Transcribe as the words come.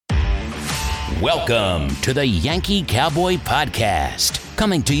Welcome to the Yankee Cowboy Podcast,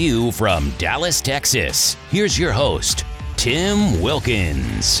 coming to you from Dallas, Texas. Here's your host, Tim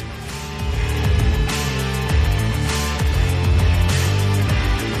Wilkins.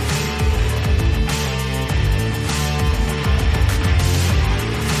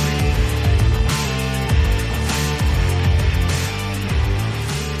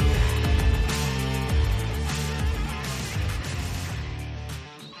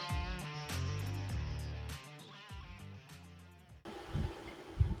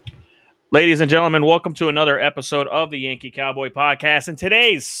 Ladies and gentlemen, welcome to another episode of the Yankee Cowboy Podcast. And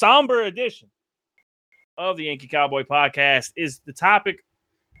today's somber edition of the Yankee Cowboy Podcast is the topic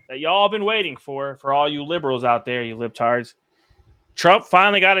that y'all have been waiting for all you liberals out there, you libtards. Trump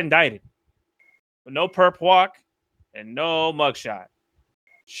finally got indicted. But no perp walk and no mugshot.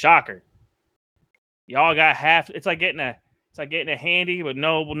 Shocker. Y'all got half. It's like getting a handy, but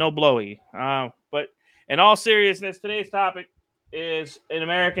no blowy. But in all seriousness, today's topic is an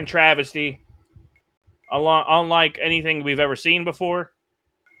American travesty, unlike anything we've ever seen before.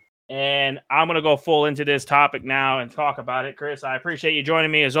 And I'm going to go full into this topic now and talk about it. Chris, I appreciate you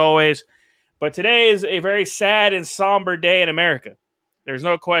joining me as always. But today is a very sad and somber day in America. There's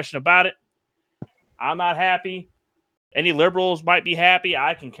no question about it. I'm not happy. Any liberals might be happy.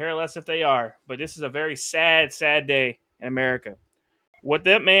 I can care less if they are. But this is a very sad, sad day in America. What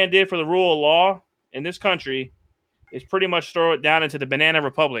that man did for the rule of law in this country is pretty much throw it down into the banana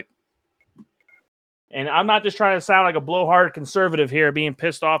republic. And I'm not just trying to sound like a blowhard conservative here, being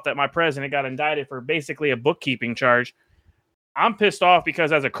pissed off that my president got indicted for basically a bookkeeping charge. I'm pissed off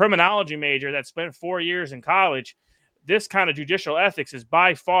because as a criminology major that spent 4 years in college, this kind of judicial ethics is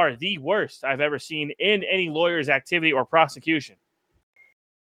by far the worst I've ever seen in any lawyer's activity or prosecution.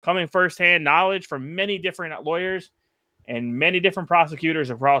 Coming firsthand knowledge from many different lawyers and many different prosecutors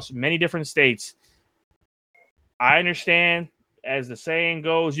across many different states, I understand, as the saying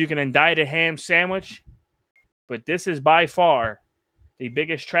goes, you can indict a ham sandwich, but this is by far the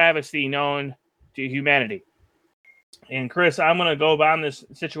biggest travesty known to humanity. And Chris, I'm going to go about this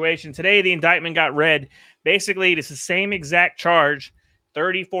situation. Today, the indictment got read. Basically, it's the same exact charge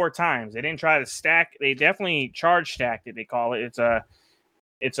 34 times. They didn't try to stack. They definitely charge stacked it, they call it.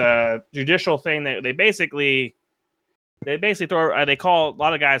 It's a judicial thing that they basically throw. They call, a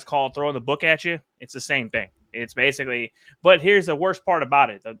lot of guys call it throwing the book at you. It's the same thing. It's basically, but here's the worst part about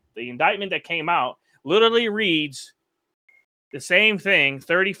it. The indictment that came out literally reads the same thing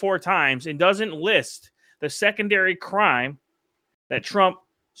 34 times and doesn't list the secondary crime that Trump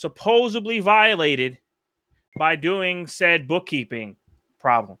supposedly violated by doing said bookkeeping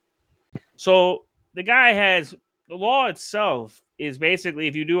problem. So the law itself is basically,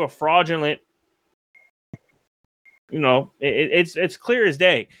 if you do a fraudulent, it's clear as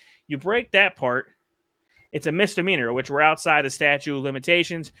day. You break that part, it's a misdemeanor, which we're outside the statute of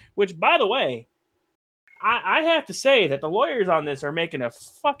limitations, which, by the way, I have to say that the lawyers on this are making a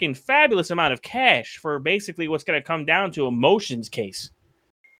fucking fabulous amount of cash for basically what's going to come down to a motions case.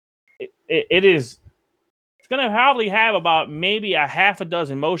 It's going to probably have about maybe a half a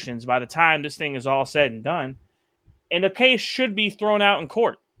dozen motions by the time this thing is all said and done. And the case should be thrown out in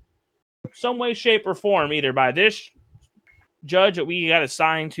court. Some way, shape, or form, either by this judge that we got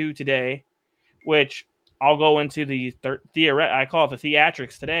assigned to today, which I'll go into I call it the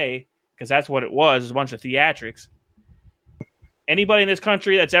theatrics today, because that's what it was, a bunch of theatrics. Anybody in this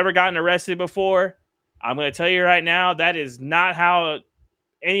country that's ever gotten arrested before, I'm going to tell you right now, that is not how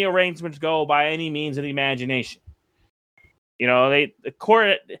any arrangements go by any means of the imagination. The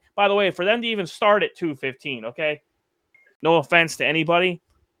court, by the way, for them to even start at 2:15, okay? No offense to anybody.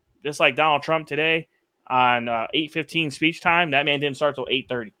 Just like Donald Trump today on 8:15 speech time, that man didn't start till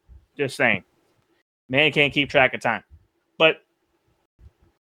 8:30. Just saying. Man can't keep track of time. But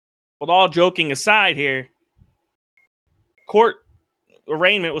with all joking aside here, court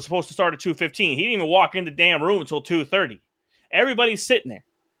arraignment was supposed to start at 2:15. He didn't even walk in the damn room until 2:30. Everybody's sitting there.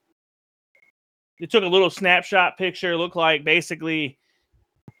 They took a little snapshot picture, looked like basically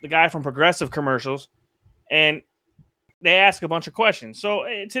the guy from Progressive commercials, and they ask a bunch of questions. So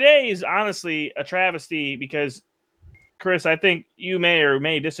today is honestly a travesty because, Chris, I think you may or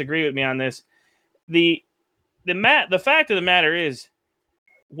may disagree with me on this. The fact of the matter is,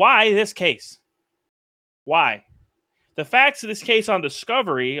 why this case? Why? The facts of this case on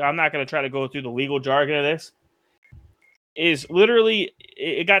discovery, I'm not going to try to go through the legal jargon of this, is literally,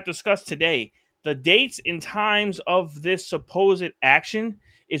 it got discussed today. The dates and times of this supposed action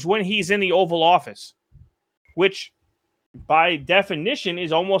is when he's in the Oval Office, which by definition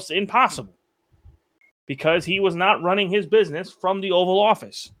is almost impossible because he was not running his business from the Oval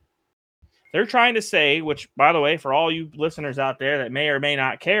Office. They're trying to say, which, by the way, for all you listeners out there that may or may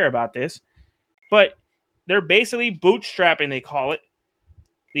not care about this, but they're basically bootstrapping, they call it,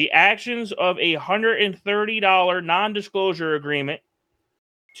 the actions of a $130 non-disclosure agreement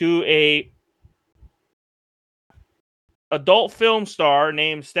to a adult film star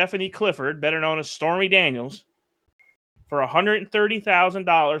named Stephanie Clifford, better known as Stormy Daniels, for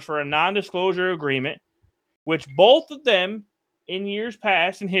 $130,000 for a non-disclosure agreement, which both of them in years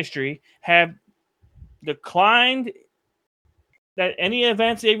past in history have declined that any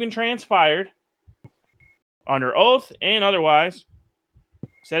events even transpired under oath and otherwise,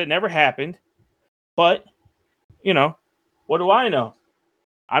 said it never happened. But, what do I know?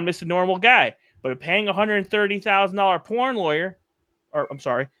 I'm just a normal guy. But paying a $130,000 porn lawyer,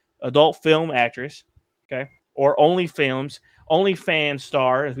 adult film actress, okay, or OnlyFans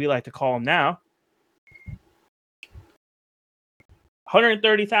star, as we like to call them now,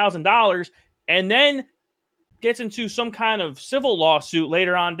 $130,000, and then gets into some kind of civil lawsuit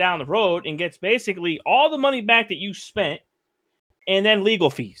later on down the road and gets basically all the money back that you spent and then legal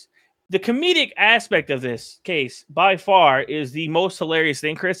fees. The comedic aspect of this case by far is the most hilarious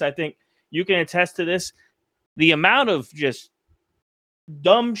thing, Chris. I think you can attest to this. The amount of just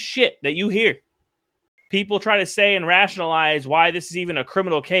dumb shit that you hear people try to say and rationalize why this is even a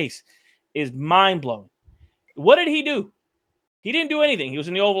criminal case is mind-blowing. What did he do? He didn't do anything. He was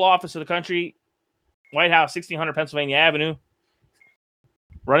in the Oval Office of the country, White House, 1600 Pennsylvania Avenue,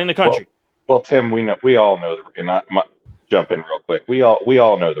 running the country. Well, Tim, we all know and I jump in real quick. We all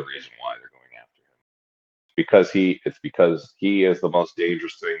know the reason why they're going after him. It's because he is the most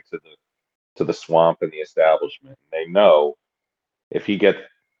dangerous thing to the swamp and the establishment. They know if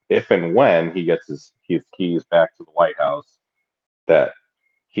and when he gets his keys back to the White House, that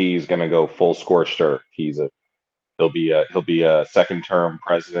he's going to go full scorched earth. He'll be a second term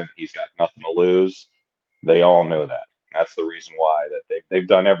president. He's got nothing to lose. They all know that. That's the reason why that they've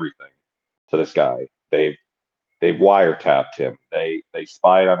done everything to this guy. They've wiretapped him. They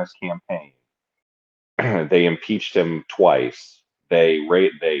spied on his campaign. They impeached him twice. They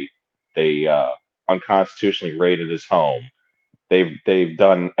unconstitutionally raided his home. They've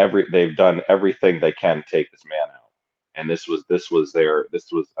done everything they can to take this man out. And this was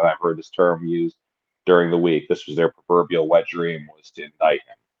and I've heard this term used during the week. This was their proverbial wet dream, was to indict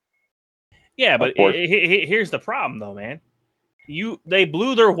him. Yeah, but here's the problem, though, man. They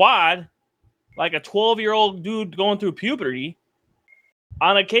blew their wad like a 12-year-old dude going through puberty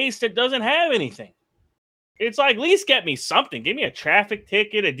on a case that doesn't have anything. It's like, at least get me something. Give me a traffic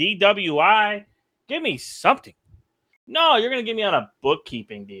ticket, a DWI. Give me something. No, you're going to get me on a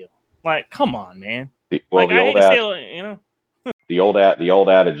bookkeeping deal. Like, come on, man. The old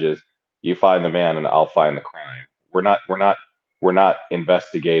adage is, you find the man and I'll find the crime. We're not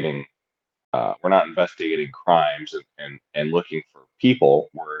investigating crimes and looking for people.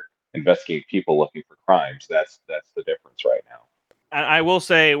 We're investigating people looking for crimes. That's the difference right now. I will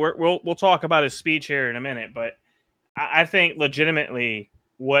say we'll talk about his speech here in a minute, but I think legitimately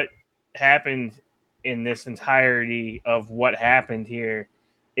what happened in this entirety of what happened here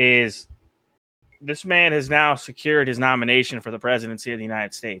is this man has now secured his nomination for the presidency of the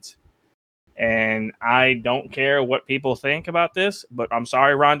United States. And I don't care what people think about this, but I'm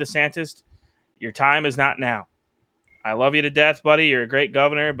sorry, Ron DeSantis, your time is not now. I love you to death, buddy. You're a great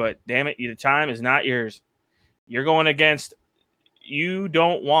governor, but damn it, the time is not yours. You're going against. You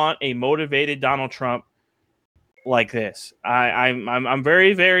don't want a motivated Donald Trump like this. I'm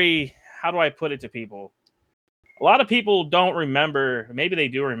very, very. How do I put it to people? A lot of people don't remember. Maybe they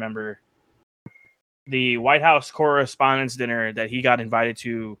do remember the White House Correspondents' Dinner that he got invited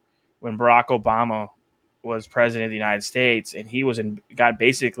to when Barack Obama was president of the United States, and he got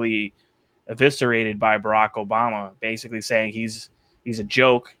basically eviscerated by Barack Obama, basically saying he's a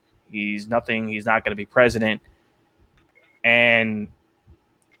joke, he's nothing, he's not going to be president. And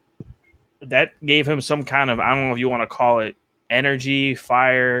that gave him some kind of, I don't know if you want to call it energy,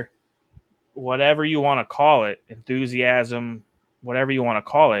 fire, whatever you want to call it, enthusiasm, whatever you want to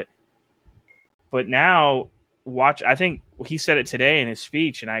call it. But now, I think he said it today in his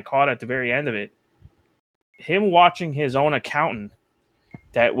speech, and I caught at the very end of it, him watching his own accountant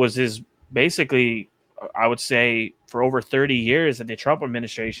that was his, basically, I would say, for over 30 years at the Trump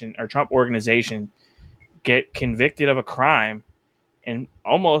administration or Trump organization, get convicted of a crime and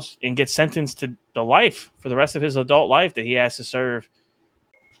get sentenced to the life for the rest of his adult life that he has to serve,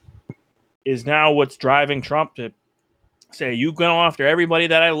 is now what's driving Trump to say, you go after everybody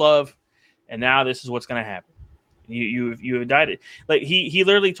that I love, and now this is what's going to happen. You indicted. Like he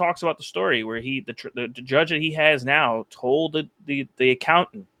literally talks about the story where the judge that he has now told the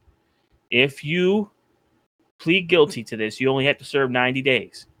accountant if you plead guilty to this, you only have to serve 90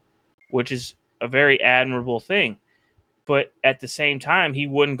 days, which is a very admirable thing. But at the same time, he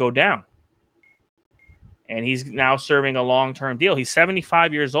wouldn't go down. And he's now serving a long-term deal. He's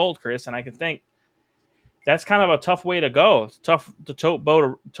 75 years old, Chris, and I can think that's kind of a tough way to go. It's tough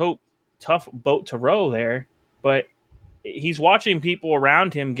boat to row there. But he's watching people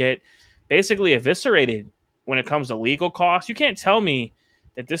around him get basically eviscerated when it comes to legal costs. You can't tell me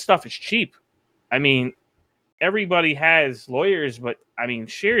that this stuff is cheap. I mean, everybody has lawyers, but I mean,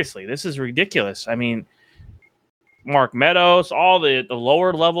 seriously, this is ridiculous. I mean, Mark Meadows, all the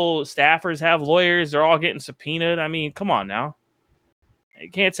lower level staffers have lawyers. They're all getting subpoenaed. I mean, come on now. You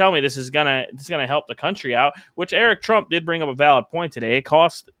can't tell me this is gonna help the country out. Which Eric Trump did bring up a valid point today. It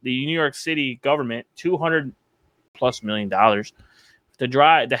cost the New York City government $200+ million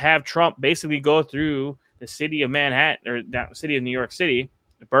to have Trump basically go through the city of Manhattan, or the city of New York City,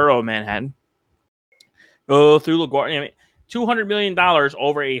 the borough of Manhattan, go through LaGuardia. I mean, $200 million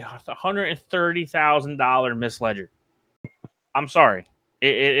over a $130,000 misledger. I'm sorry.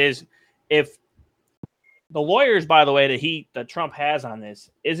 It is, if the lawyers, by the way, that Trump has on this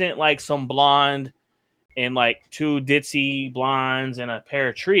isn't like some blonde and like two ditzy blondes and a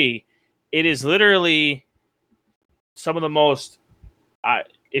pear tree. It is literally some of the most.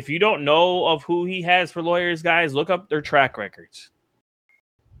 If you don't know of who he has for lawyers, guys, look up their track records.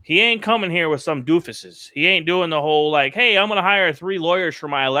 He ain't coming here with some doofuses. He ain't doing the whole like, hey, I'm going to hire 3 lawyers for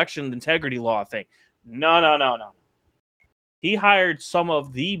my election integrity law thing. No. He hired some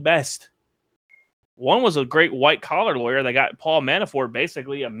of the best. One was a great white-collar lawyer that got Paul Manafort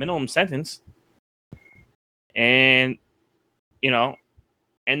basically a minimum sentence. And, and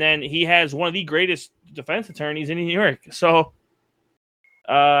then he has one of the greatest defense attorneys in New York. So,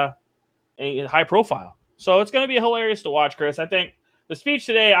 a high profile. So it's going to be hilarious to watch, Chris. I think the speech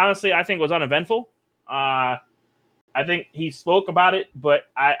today, honestly, I think was uneventful. I think he spoke about it, but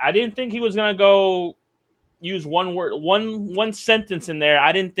I didn't think he was going to go use one word, one sentence in there.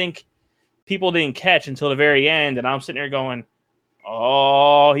 I didn't think people didn't catch until the very end. And I'm sitting there going,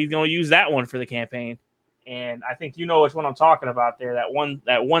 oh, he's going to use that one for the campaign. And I think you know which one I'm talking about there, that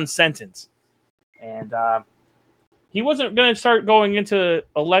one sentence. And he wasn't going to start going into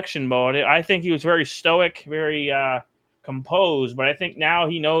election mode. I think he was very stoic, very composed, but I think now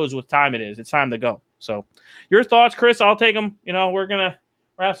he knows what time it is. It's time to go. So your thoughts, Chris? I'll take them. We're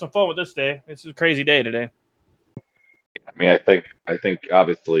have some fun with this day. It's a crazy day today. I mean, I think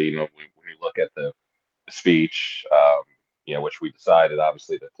obviously, when you look at the speech, which we decided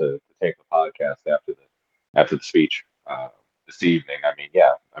obviously to take the podcast after the speech this evening. I mean,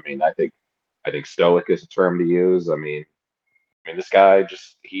 yeah. I mean, I think stoic is a term to use. I mean, this guy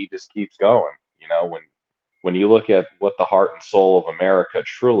just keeps going. When you look at what the heart and soul of America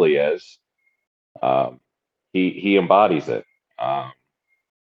truly is, he embodies it. Right?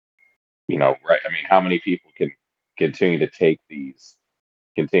 I mean, how many people can continue to take these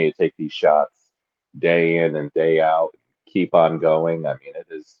shots day in and day out, and keep on going? I mean,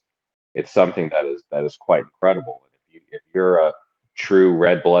 it's something that is quite incredible. And if you're a true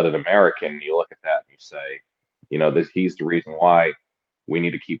red-blooded American, you look at that and you say, he's the reason why we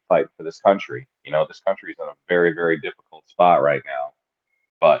need to keep fighting for this country. This country is in a very, very difficult spot right now,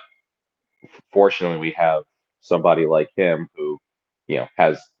 but fortunately we have somebody like him who,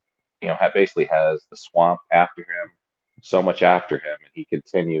 basically has the swamp after him, so much after him, and he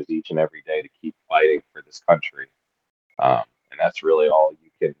continues each and every day to keep fighting for this country. And that's really all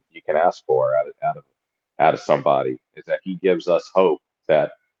you can ask for out of somebody, is that he gives us hope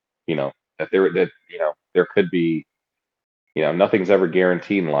that there could be, nothing's ever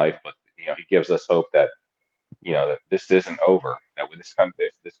guaranteed in life, but he gives us hope that that this isn't over, that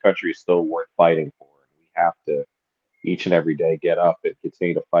this country is still worth fighting for, and we have to each and every day get up and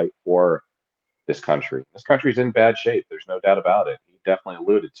continue to fight for this country. This country's in bad shape. There's no doubt about it. He definitely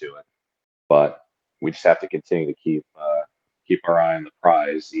alluded to it, but we just have to continue to keep our eye on the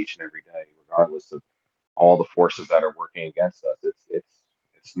prize each and every day, regardless of all the forces that are working against us.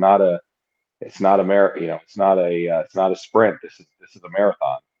 It's not a it's not a sprint. This is a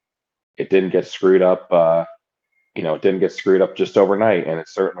marathon. It didn't get screwed up. It didn't get screwed up just overnight, and it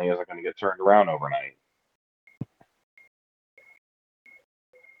certainly isn't going to get turned around overnight.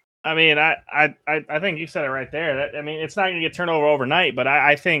 I mean, I think you said it right there. It's not going to get turned over overnight, but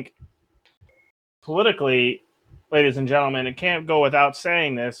I think politically, ladies and gentlemen, it can't go without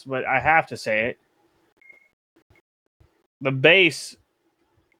saying this, but I have to say it. The base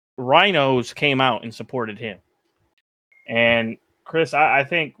rhinos came out and supported him. And Chris, I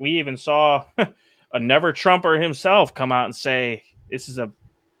think we even saw a never Trumper himself come out and say, this is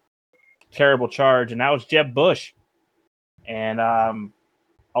terrible charge, and that was Jeb Bush. And a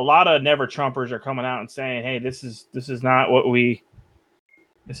lot of never Trumpers are coming out and saying, "Hey, this is not what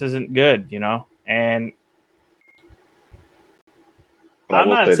this isn't good," And I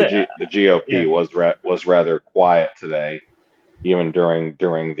will say the GOP was rather quiet today, even during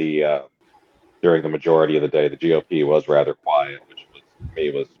the majority of the day. The GOP was rather quiet, which to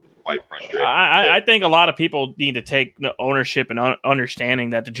me was quite frustrating. I think a lot of people need to take the ownership and understanding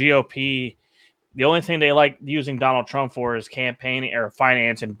that the GOP, the only thing they like using Donald Trump for is campaigning or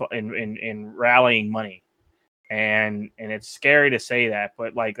finance and rallying money. And it's scary to say that,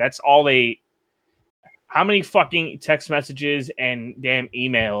 but like that's all they. How many fucking text messages and damn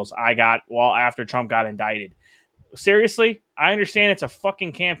emails I got after Trump got indicted? Seriously, I understand it's a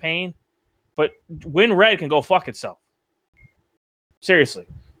fucking campaign, but Win Red can go fuck itself. Seriously,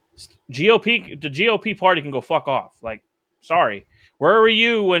 the GOP party can go fuck off. Like, sorry, where were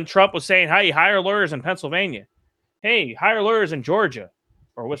you when Trump was saying, "Hey, hire lawyers in Pennsylvania"? Hey, hire lawyers in Georgia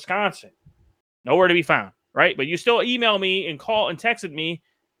or Wisconsin. Nowhere to be found, right? But you still email me and call and texted me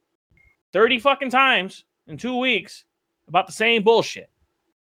 30 fucking times in 2 weeks about the same bullshit.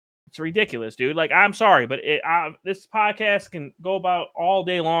 It's ridiculous, dude. Like, I'm sorry, but this podcast can go about all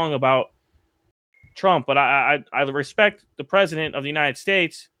day long about Trump, but I respect the president of the United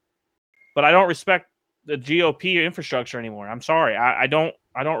States, but I don't respect the GOP infrastructure anymore. I'm sorry. I don't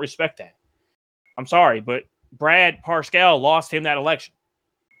respect that. I'm sorry, but Brad Parscale lost him that election.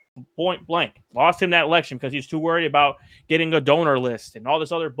 Point blank. Lost him that election because he's too worried about getting a donor list and all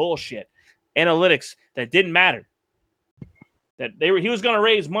this other bullshit. Analytics that didn't matter. That he was going to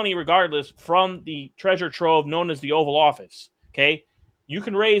raise money regardless from the treasure trove known as the Oval Office. Okay? You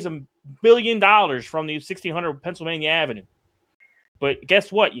can raise $1 billion from the 1600 Pennsylvania Avenue. But guess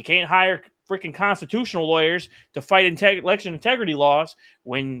what? You can't hire freaking constitutional lawyers to fight election integrity laws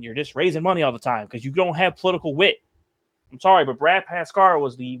when you're just raising money all the time because you don't have political wit. I'm sorry, but Brad Parscale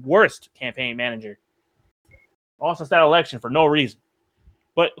was the worst campaign manager. Lost us that election for no reason.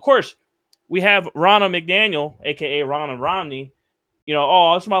 But, of course, we have Ronna McDaniel, a.k.a. Ron and Romney.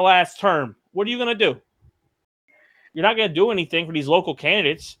 This is my last term. What are you going to do? You're not going to do anything for these local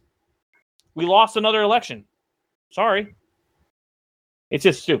candidates. We lost another election. Sorry. It's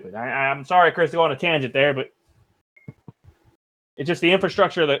just stupid. I'm sorry, Chris, to go on a tangent there, but it's just the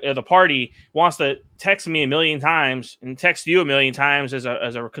infrastructure of the party wants to text me 1 million times and text you 1 million times as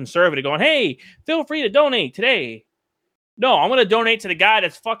a conservative going, "Hey, feel free to donate today." No, I'm going to donate to the guy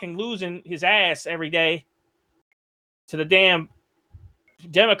that's fucking losing his ass every day to the damn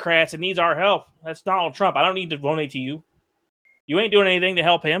Democrats that needs our help. That's Donald Trump. I don't need to donate to you. You ain't doing anything to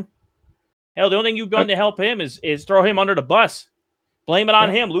help him. Hell, the only thing you've done to help him is throw him under the bus. Blame it on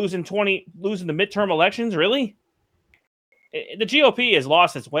him losing the midterm elections. Really? The GOP has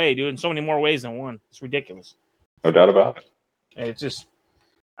lost its way, dude, in so many more ways than one. It's ridiculous. No doubt about it. It's just,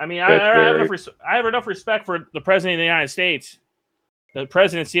 I have enough respect for the president of the United States, the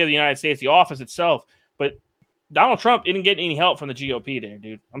presidency of the United States, the office itself. But Donald Trump didn't get any help from the GOP there,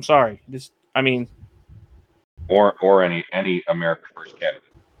 dude. I'm sorry. Or any America First candidate.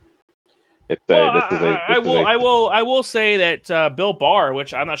 I will say that Bill Barr,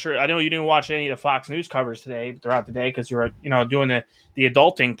 which I'm not sure. I know you didn't watch any of the Fox News covers throughout the day because you were doing the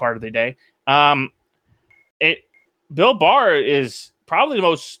adulting part of the day. Bill Barr is probably the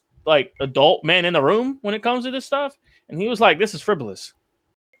most like adult man in the room when it comes to this stuff, and he was like, "This is frivolous."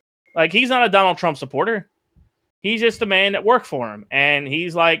 Like, he's not a Donald Trump supporter. He's just a man that worked for him, and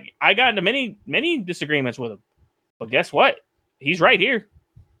he's like, I got into many disagreements with him, but guess what? He's right here.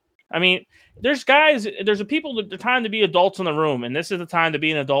 I mean, there's the time to be adults in the room, and this is the time to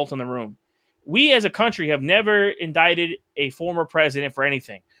be an adult in the room. We as a country have never indicted a former president for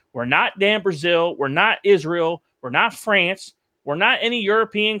anything. We're not damn Brazil. We're not Israel. We're not France. We're not any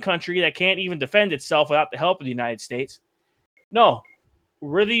European country that can't even defend itself without the help of the United States. No,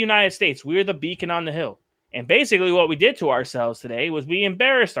 we're the United States. We're the beacon on the hill. And basically what we did to ourselves today was we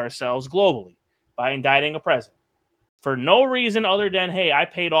embarrassed ourselves globally by indicting a president for no reason other than, hey, I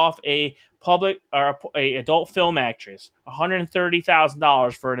paid off a public or a adult film actress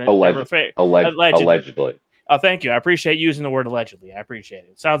 $130,000 for an allegedly. Oh, thank you. I appreciate using the word allegedly. I appreciate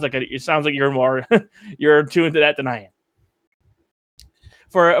it. It sounds like you're more you're tuned to that than I am.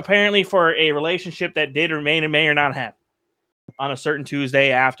 For a relationship that did or may or not happen on a certain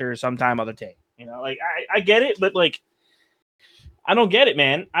Tuesday after sometime other day. Like I get it, but like I don't get it,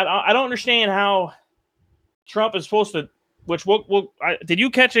 man. I don't understand how Trump is supposed to. Which did you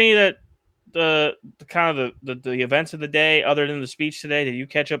catch any of the kind of the events of the day other than the speech today? Did you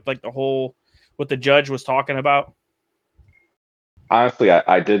catch up like the whole what the judge was talking about? honestly,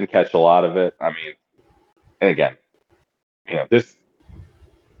 I didn't catch a lot of it. I mean, and again, this,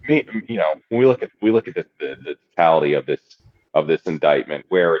 when we look at the totality of this indictment,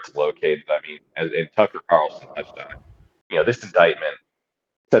 where it's located. I mean, and Tucker Carlson touched on it. This indictment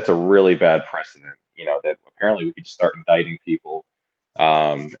sets a really bad precedent. That apparently we could start indicting people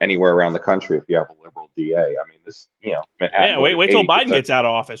anywhere around the country if you have a liberal DA. I mean, this, Manhattan Yeah, voted wait till Biden 80%. gets out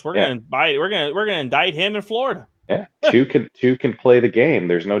of office. We're Yeah. gonna indict him in Florida. Yeah, two can play the game.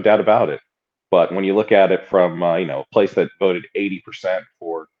 There's no doubt about it. But when you look at it from a place that voted 80%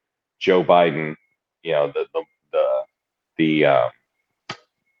 for Joe Biden, the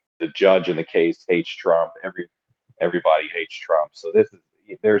the judge in the case hates Trump. Everybody hates Trump. So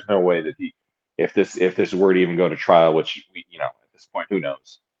there's no way that if this were to even go to trial, which at this point, who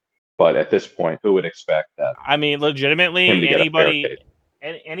knows? But at this point, who would expect that? I mean, legitimately, him to get a fair case?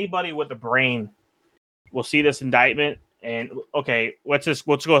 anybody with a brain will see this indictment and okay, let's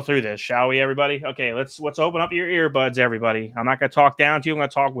go through this, shall we, everybody? Okay, let's open up your earbuds, everybody. I'm not gonna talk down to you, I'm gonna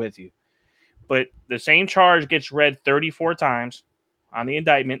talk with you. But the same charge gets read 34 times on the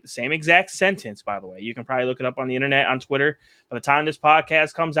indictment, the same exact sentence, by the way. You can probably look it up on the internet, on Twitter. By the time this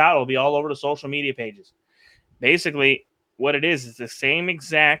podcast comes out, it'll be all over the social media pages. Basically, what it is the same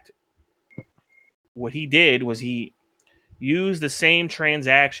exact. What he did was he used the same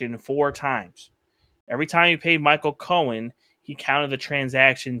transaction 4 times. Every time he paid Michael Cohen, he counted the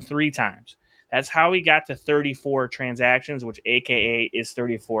transaction 3 times. That's how he got to 34 transactions, which AKA is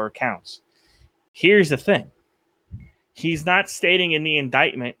 34 counts. Here's the thing. He's not stating in the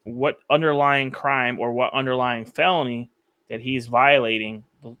indictment what underlying crime or what underlying felony that he's violating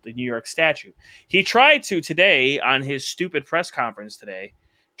the New York statute. He tried to today on his stupid press conference today,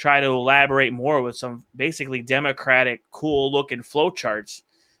 try to elaborate more with some basically democratic, cool-looking flowcharts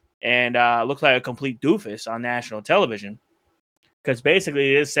and looked like a complete doofus on national television because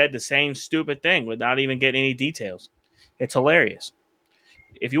basically it said the same stupid thing without even getting any details. It's hilarious.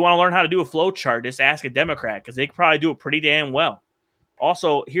 If you want to learn how to do a flowchart, just ask a Democrat because they can probably do it pretty damn well.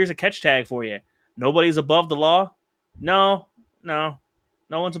 Also, here's a catch tag for you. Nobody's above the law? No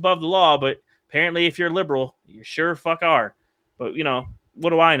one's above the law, but apparently if you're liberal, you sure fuck are. But, what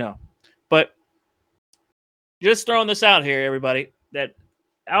do I know? But just throwing this out here, everybody, that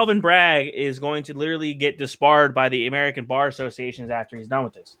Alvin Bragg is going to literally get disbarred by the American Bar Associations after he's done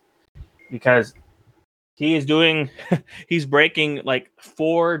with this. Because he's breaking like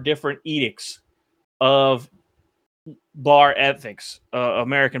 4 different edicts of bar ethics,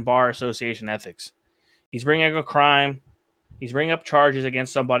 American Bar Association ethics. He's bringing up a crime. He's bringing up charges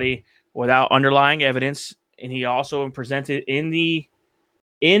against somebody without underlying evidence. And he also presented in the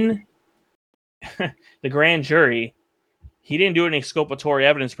grand jury, he didn't do any exculpatory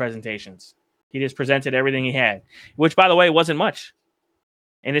evidence presentations. He just presented everything he had, which, by the way, wasn't much.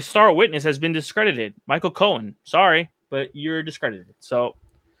 And his star witness has been discredited. Michael Cohen. Sorry, but you're discredited. So,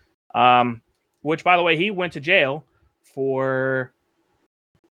 which, by the way, he went to jail for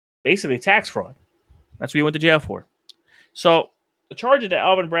basically tax fraud. That's what he went to jail for. So, the charges that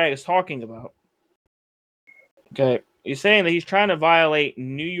Alvin Bragg is talking about, okay, he's saying that he's trying to violate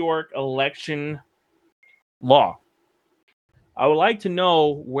New York election law. I would like to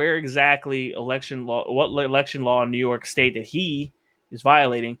know where exactly what election law in New York State that he is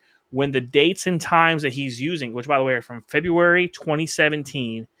violating when the dates and times that he's using, which, by the way, are from February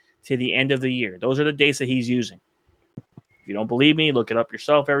 2017 to the end of the year. Those are the dates that he's using. If you don't believe me, look it up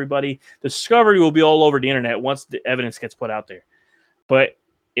yourself, everybody. The discovery will be all over the internet once the evidence gets put out there. But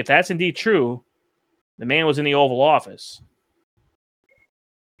if that's indeed true, the man was in the Oval Office.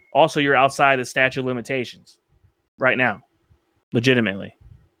 Also, you're outside the statute of limitations right now, legitimately.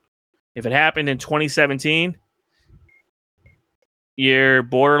 If it happened in 2017, you're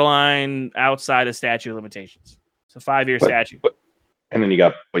borderline outside of statute of limitations. It's a 5-year statute. And then you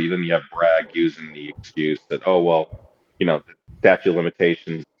have Bragg using the excuse that, oh, well, the statute of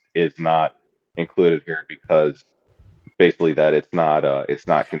limitations is not included here because basically that it's not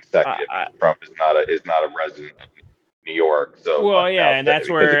consecutive. Trump is not a resident of New York. So well, yeah, and that's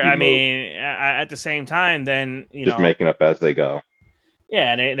where at the same time, then just making up as they go.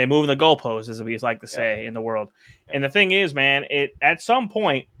 Yeah, and they move the goalposts, as we like to say in the world. And the thing is, man, at some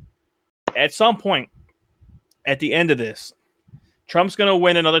point, at the end of this, Trump's going to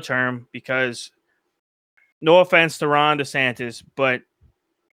win another term because, no offense to Ron DeSantis, but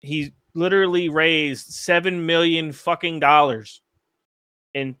he literally raised $7 million fucking dollars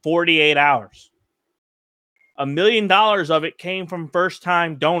in 48 hours. $1 million of it came from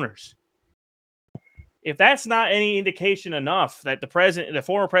first-time donors. If that's not any indication enough that the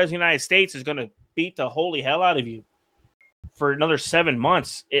former president of the United States is going to beat the holy hell out of you for another 7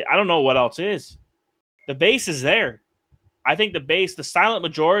 months, I don't know what else is. The base is there. I think the silent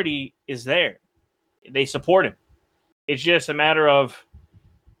majority is there. They support him. It's just a matter of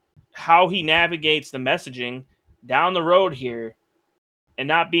how he navigates the messaging down the road here and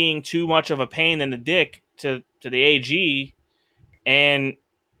not being too much of a pain in the dick to the AG and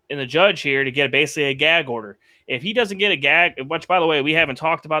the judge here to get basically a gag order. If he doesn't get a gag, which, by the way, we haven't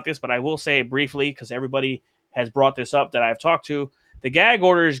talked about this, but I will say it briefly because everybody has brought this up that I've talked to. The gag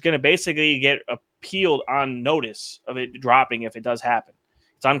order is going to basically get appealed on notice of it dropping if it does happen.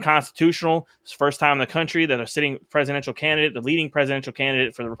 It's unconstitutional. It's the first time in the country that a sitting presidential candidate, the leading presidential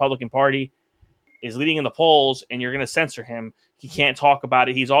candidate for the Republican Party, is leading in the polls, and you're going to censor him. He can't talk about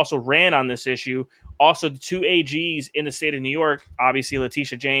it. He's also ran on this issue. Also, the two AGs in the state of New York, obviously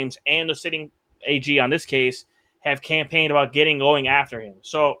Letitia James and the sitting AG on this case, have campaigned about going after him.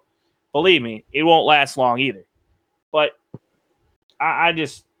 So, believe me, it won't last long either. But I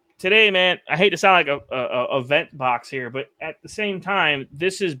just... Today, man, I hate to sound like a vent box here, but at the same time,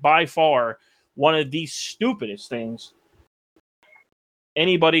 this is by far one of the stupidest things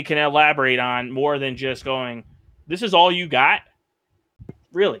anybody can elaborate on more than just going, this is all you got?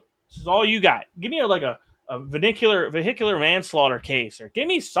 Really? This is all you got? Give me a vehicular manslaughter case, or give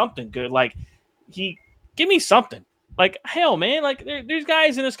me something good. Give me something. Like, hell, man, like there's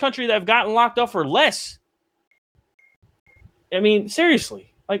guys in this country that have gotten locked up for less. I mean, seriously.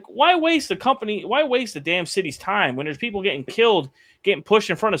 Like, why waste the damn city's time when there's people getting killed, getting pushed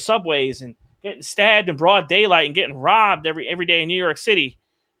in front of subways, and getting stabbed in broad daylight and getting robbed every day in New York City?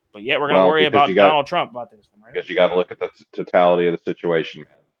 But yet we're going to worry about Donald Trump about this one, right? Because you got to look at the totality of the situation.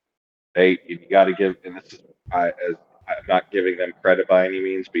 You got to give, and this is, I'm not giving them credit by any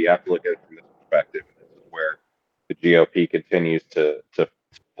means, but you have to look at it from this perspective. This is where the GOP continues to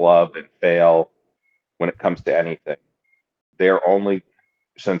flub and fail when it comes to anything. They're only...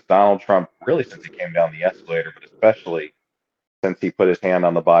 Since Donald Trump, really since he came down the escalator, but especially since he put his hand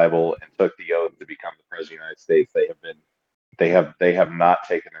on the Bible and took the oath to become the president of the United States, they have not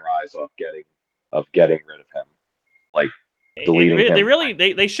taken their eyes off getting rid of him, like deleting him.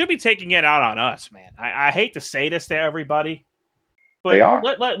 They should be taking it out on us, man. I hate to say this to everybody, but they are.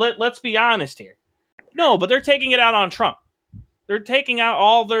 Let's be honest here. No, but they're taking it out on Trump. They're taking out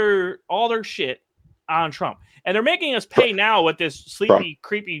all their shit on Trump. And they're making us pay now with this sleepy,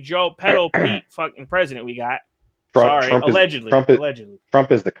 creepy Joe, pedo Pete fucking president we got. Allegedly. Trump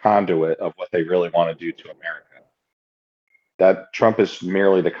is the conduit of what they really want to do to America. That Trump is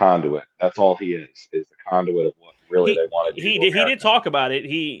merely the conduit. That's all he is the conduit of what really they want to do. He did talk about it.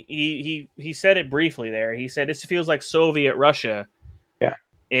 He said it briefly there. He said this feels like Soviet Russia. Yeah.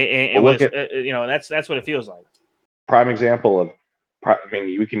 That's what it feels like. Prime example of... I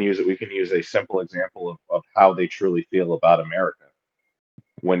mean, we can use a simple example of how they truly feel about America.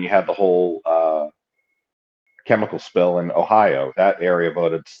 When you had the whole chemical spill in Ohio, that area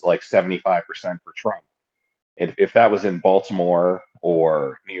voted like 75% for Trump. If that was in Baltimore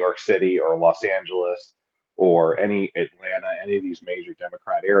or New York City or Los Angeles or Atlanta, any of these major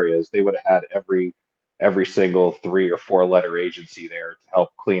Democrat areas, they would have had every single 3 or 4 letter agency there to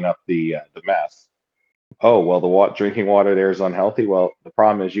help clean up the mess. Oh, well, the drinking water there is unhealthy. Well, the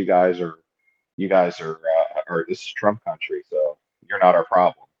problem is you guys are this is Trump country, so you're not our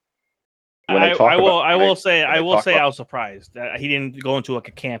problem. I will say I was surprised that he didn't go into a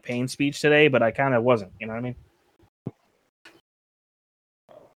campaign speech today, but I kind of wasn't. You know what I mean?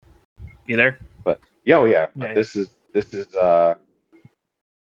 You there? But yeah. This is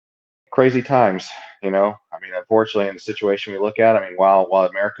crazy times. You know, I mean, unfortunately, in the situation we look at, I mean, while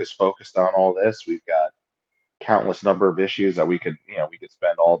America's focused on all this, we've got countless number of issues that we could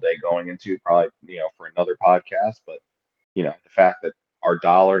spend all day going into, probably, for another podcast. But, the fact that our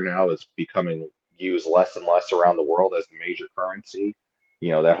dollar now is becoming used less and less around the world as the major currency,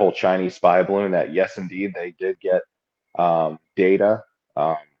 that whole Chinese spy balloon, that yes, indeed, they did get data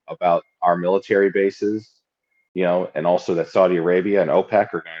about our military bases, and also that Saudi Arabia and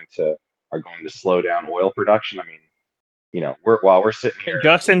OPEC are going to slow down oil production. I mean, while we're sitting here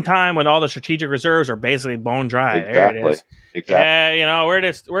just in time when all the strategic reserves are basically bone dry. Exactly. There it is. Exactly. Yeah,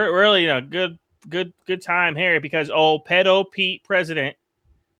 we're really good time here because pedo Pete president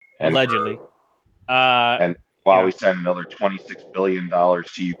allegedly. And while we send another $26 billion to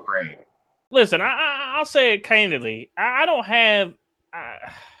Ukraine. Listen, I'll say it candidly. I don't have.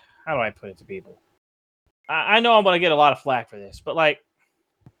 How do I put it to people? I know I'm going to get a lot of flack for this, but like.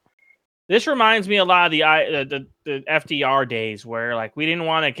 This reminds me a lot of the FDR days where like we didn't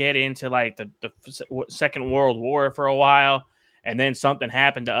want to get into like the Second World War for a while, and then something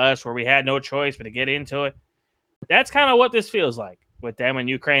happened to us where we had no choice but to get into it. That's kind of what this feels like with them in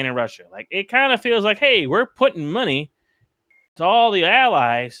Ukraine and Russia. Like, it kind of feels like, hey, we're putting money to all the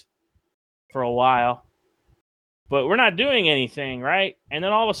allies for a while, but we're not doing anything, right? And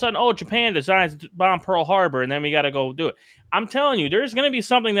then all of a sudden, oh, Japan decides to bomb Pearl Harbor, and then we got to go do it. I'm telling you, there's going to be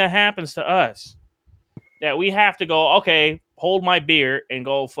something that happens to us that we have to go, okay, hold my beer and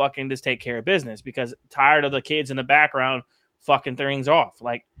go fucking just take care of business, because tired of the kids in the background fucking things off.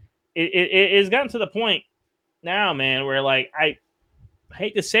 Like, it's gotten to the point now, man, where, like, I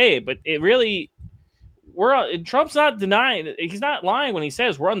hate to say it, but it really, Trump's not denying, he's not lying when he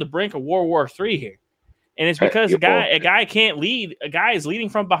says we're on the brink of World War III here. And it's because a guy can't lead. A guy is leading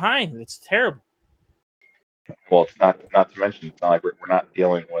from behind. It's terrible. Well, it's not to mention, it's not like we're not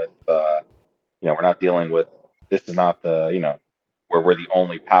dealing with, we're not dealing with, this is not the, where we're the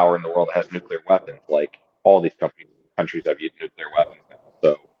only power in the world that has nuclear weapons. Like, all these countries have used nuclear weapons now.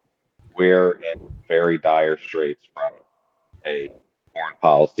 So we're in very dire straits from a foreign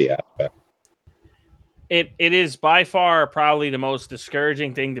policy aspect. It is by far probably the most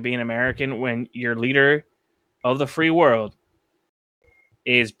discouraging thing to be an American when your leader of the free world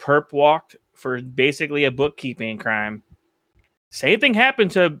is perp walked for basically a bookkeeping crime. Same thing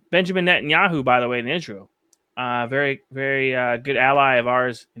happened to Benjamin Netanyahu, by the way, in Israel. Very, very good ally of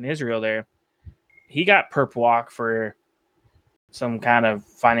ours in Israel there. He got perp walked for some kind of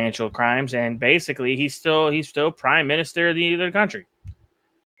financial crimes, and basically he's still prime minister of the country.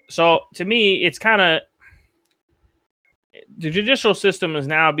 So to me, it's kind of, the judicial system is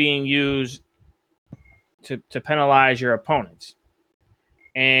now being used to penalize your opponents.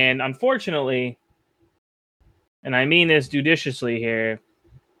 And unfortunately, and I mean this judiciously here,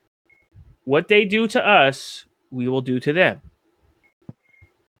 what they do to us, we will do to them.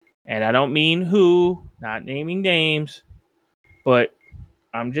 And I don't mean who, not naming names, but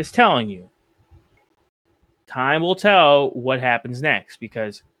I'm just telling you, time will tell what happens next,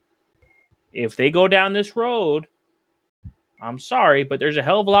 because if they go down this road, I'm sorry, but there's a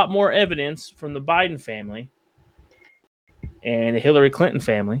hell of a lot more evidence from the Biden family and the Hillary Clinton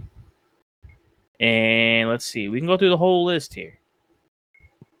family. And let's see, we can go through the whole list here.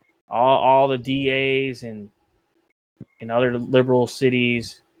 All the DAs and other liberal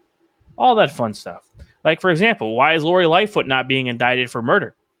cities, all that fun stuff. Like, for example, why is Lori Lightfoot not being indicted for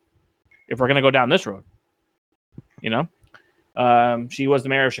murder if we're going to go down this road? She was the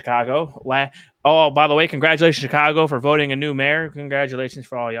mayor of Chicago. Oh, by the way, congratulations, Chicago, for voting a new mayor. Congratulations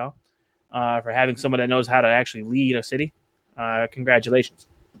for all y'all for having someone that knows how to actually lead a city. Congratulations.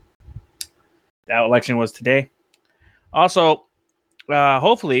 That election was today. Also,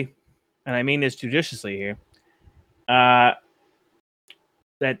 hopefully, and I mean this judiciously here, that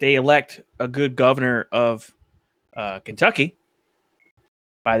they elect a good governor of Kentucky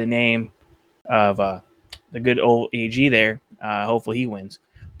by the name of the good old AG there. Hopefully he wins.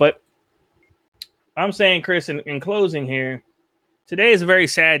 But I'm saying, Chris, in closing here, today is a very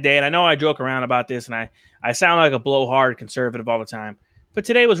sad day. And I know I joke around about this, and I sound like a blowhard conservative all the time. But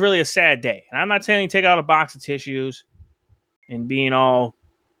today was really a sad day. And I'm not saying take out a box of tissues and being all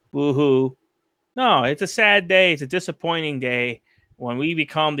woohoo. No, it's a sad day. It's a disappointing day when we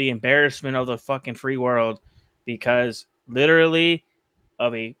become the embarrassment of the fucking free world, because literally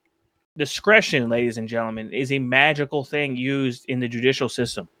of a discretion, ladies and gentlemen, is a magical thing used in the judicial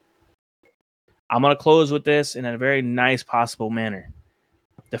system. I'm going to close with this in a very nice possible manner.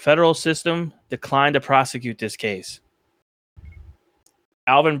 The federal system declined to prosecute this case.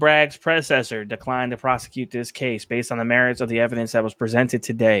 Alvin Bragg's predecessor declined to prosecute this case based on the merits of the evidence that was presented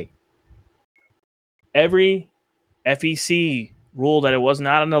today. Every FEC ruled that it was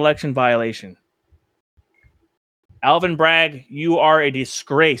not an election violation. Alvin Bragg, you are a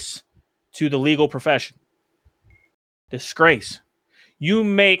disgrace to the legal profession. Disgrace. You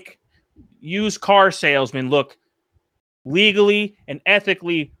make used car salesmen look legally and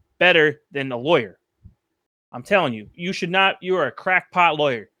ethically better than a lawyer. I'm telling you, you should not. You are a crackpot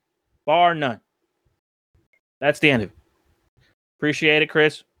lawyer, bar none. That's the end of it. Appreciate it,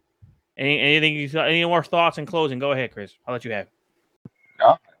 Chris. Any more thoughts in closing? Go ahead, Chris. I'll let you have it. No,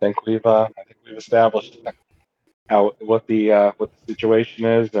 I think we've established what the situation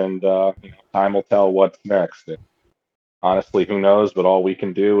is, and time will tell what's next. And honestly, who knows? But all we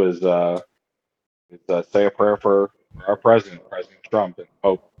can do is say a prayer for our President Trump, and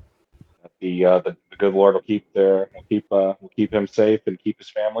hope that the good Lord will keep him safe and keep his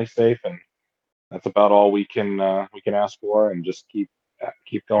family safe. And that's about all we can ask for, and just keep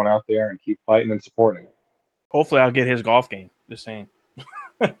going out there and keep fighting and supporting. Hopefully, I'll get his golf game. Just saying.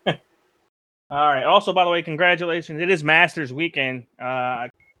 All right. Also, by the way, congratulations. It is Masters weekend. I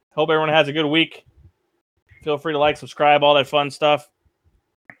hope everyone has a good week. Feel free to like, subscribe, all that fun stuff.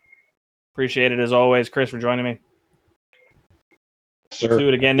 Appreciate it as always, Chris, for joining me. Sir, Let's do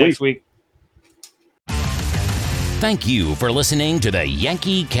it again next week. Thank you for listening to the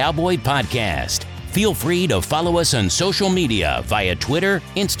Yankee Cowboy Podcast. Feel free to follow us on social media via Twitter,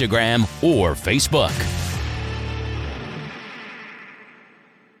 Instagram, or Facebook.